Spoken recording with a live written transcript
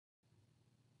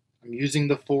I'm using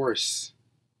the Force.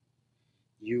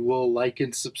 You will like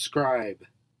and subscribe.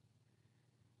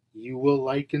 You will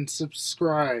like and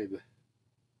subscribe.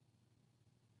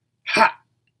 Ha!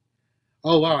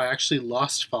 Oh wow, I actually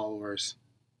lost followers.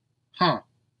 Huh.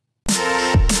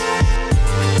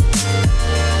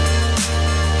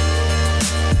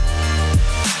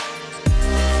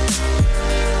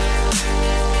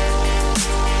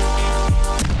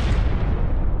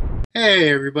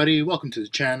 Hey everybody, welcome to the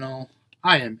channel.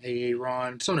 I am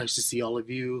Aaron. So nice to see all of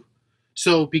you.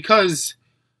 So because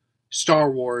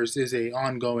Star Wars is an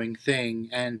ongoing thing,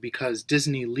 and because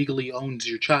Disney legally owns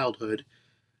your childhood,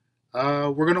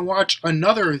 we're going to watch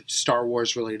another Star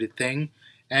Wars related thing.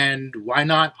 And why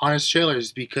not Honest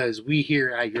Trailers? Because we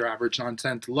here at Your Average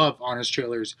Nonsense love Honest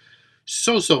Trailers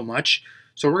so much.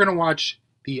 So we're going to watch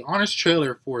the Honest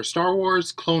Trailer for Star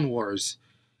Wars Clone Wars.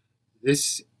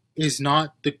 This is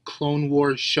not the Clone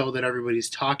Wars show that everybody's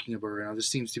talking about right now. This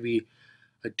seems to be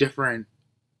a different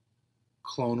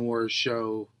Clone Wars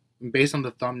show. And based on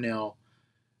the thumbnail,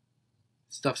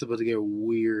 stuff's about to get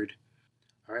weird.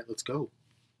 Alright, let's go.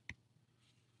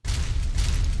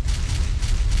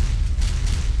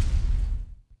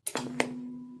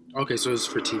 Okay, so it's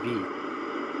for TV.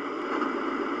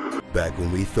 Back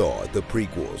when we thought the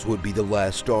prequels would be the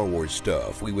last Star Wars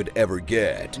stuff we would ever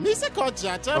get. I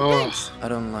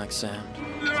don't like sand.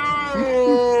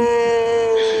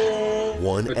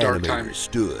 One animator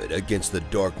stood against the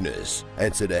darkness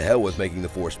and said to hell with making the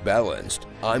Force balanced.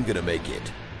 I'm gonna make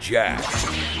it Jack.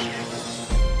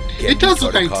 It does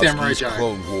look like Samurai Jack.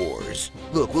 Clone Wars.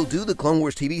 Look, we'll do the Clone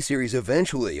Wars TV series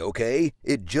eventually, okay?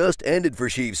 It just ended for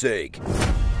Sheev's sake.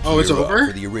 Oh, it's over?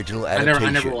 For the original adaptation, I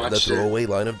never watched the throwaway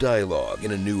line of dialogue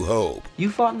in A New Hope.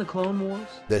 You fought in the Clone Wars?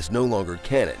 That's no longer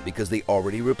canon because they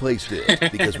already replaced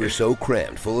it. Because we're so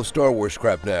crammed full of Star Wars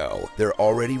crap now, they're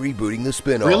already rebooting the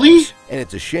spin-offs. Really? And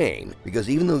it's a shame,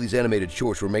 because even though these animated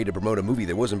shorts were made to promote a movie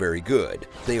that wasn't very good,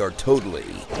 they are totally...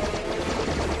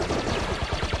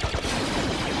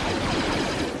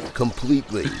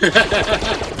 completely...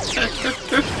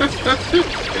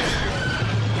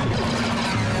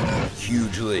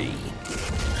 hugely...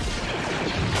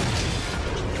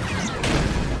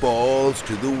 balls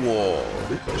to the wall.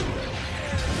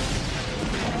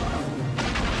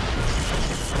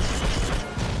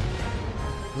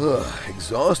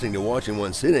 Exhausting to watch in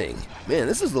one sitting. Man,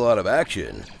 this is a lot of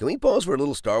action. Can we pause for a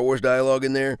little Star Wars dialogue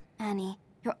in there? Annie,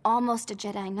 you're almost a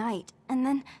Jedi Knight, and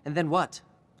then... And then what?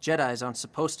 Jedis aren't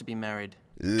supposed to be married.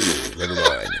 Ugh, never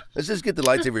mind. Let's just get the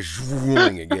lightsaber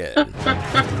swirling again.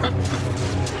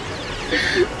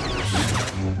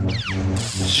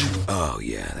 Oh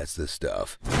yeah, that's the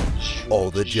stuff.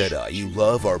 All the Jedi you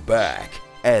love are back.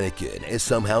 Anakin is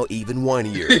somehow even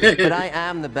whinier. But I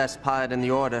am the best pilot in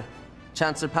the Order.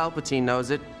 Chancellor Palpatine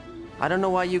knows it. I don't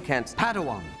know why you can't.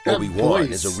 Padawan.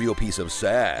 Obi-Wan is a real piece of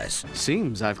sass.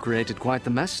 Seems I've created quite the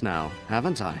mess now,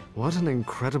 haven't I? What an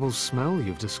incredible smell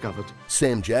you've discovered.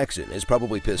 Sam Jackson is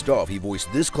probably pissed off he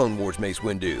voiced this Clone Wars Mace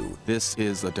Windu. This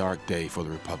is a dark day for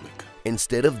the Republic.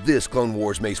 Instead of this Clone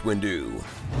Wars Mace Windu.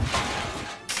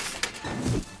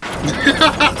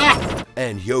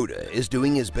 And Yoda is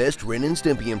doing his best Ren and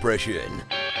Stimpy impression.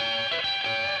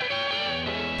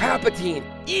 Palpatine,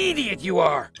 idiot you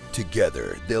are!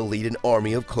 Together, they'll lead an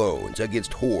army of clones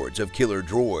against hordes of killer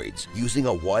droids, using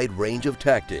a wide range of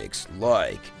tactics,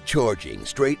 like charging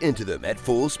straight into them at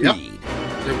full speed.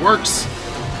 Yep. It works.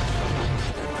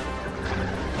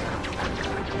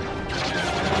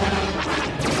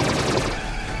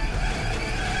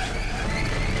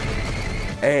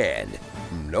 And,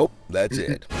 nope, that's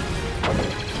it.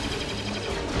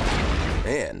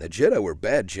 Man, the Jedi were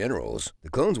bad generals. The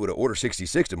clones would have Order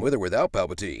 66'd them with or without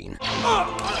Palpatine.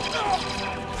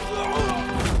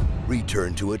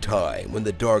 Returned to a time when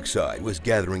the dark side was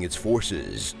gathering its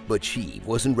forces, but Sheev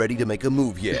wasn't ready to make a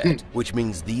move yet, which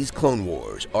means these Clone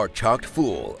Wars are chocked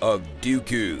full of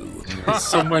Dooku.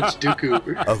 So much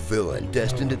Dooku. A villain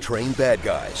destined to train bad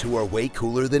guys who are way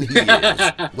cooler than he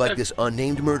is, like this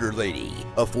unnamed murder lady,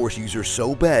 a Force user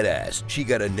so badass she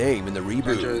got a name in the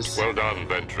reboot. Well done,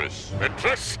 Ventress.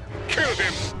 Ventress, kill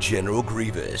him! General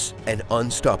Grievous, an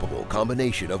unstoppable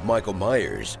combination of Michael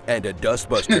Myers and a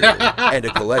Dustbuster, and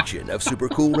a collection of super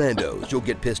cool randos you'll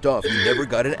get pissed off you never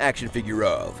got an action figure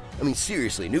of. I mean,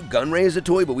 seriously, new Gunray is a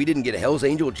toy, but we didn't get a Hell's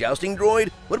Angel jousting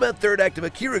droid? What about third act of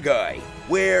Akira guy?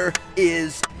 Where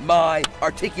is my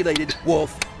articulated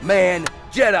wolf man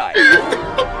Jedi?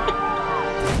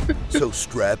 So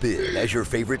strap in as your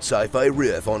favorite sci-fi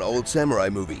riff on old samurai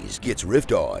movies gets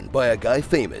riffed on by a guy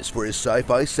famous for his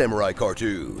sci-fi samurai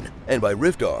cartoon. And by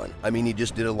riffed on, I mean he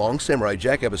just did a long Samurai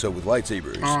Jack episode with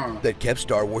lightsabers that kept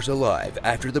Star Wars alive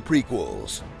after the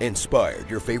prequels, inspired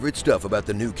your favorite stuff about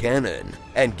the new canon,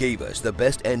 and gave us the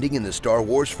best ending in the Star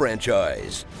Wars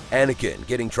franchise. Anakin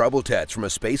getting tribal tats from a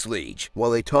space leech while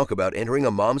they talk about entering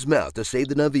a mom's mouth to save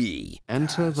the Na'vi.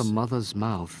 Enter the mother's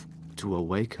mouth to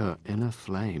awake her inner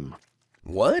flame.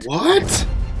 What? What?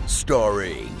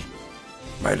 Starring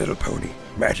My Little Pony,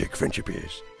 magic friendship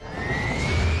is.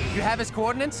 You have his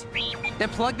coordinates? Then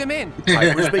plug them in.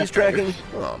 hyperspace tracking?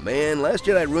 Oh man, Last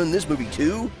Jedi ruined this movie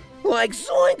too? Like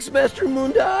zoinks, Master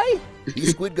Mundai!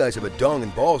 These squid guys have a dong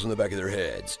and balls on the back of their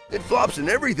heads. It flops and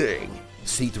everything.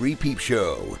 C3 Peep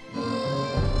Show.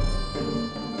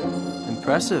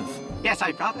 Impressive. Yes,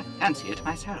 I'd rather fancy it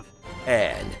myself.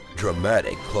 And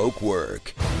dramatic cloak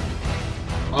work.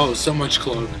 Oh, so much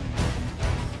cloak.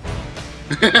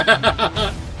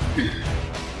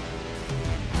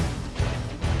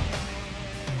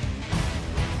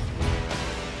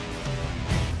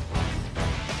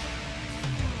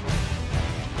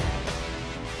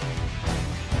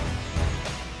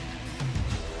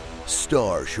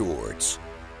 Star Shorts.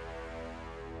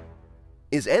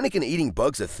 Is Anakin eating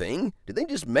bugs a thing? Did they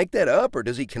just make that up, or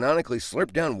does he canonically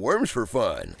slurp down worms for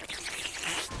fun?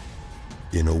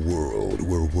 In a world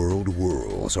where world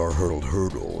whirls are hurtled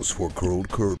hurdles for curled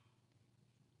curb.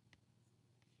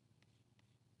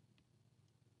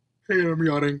 Hey, I'm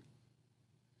yawning.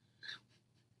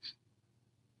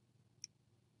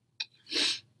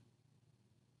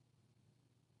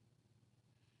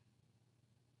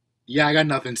 Yeah, I got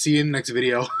nothing. See you in the next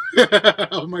video.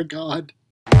 Oh my god.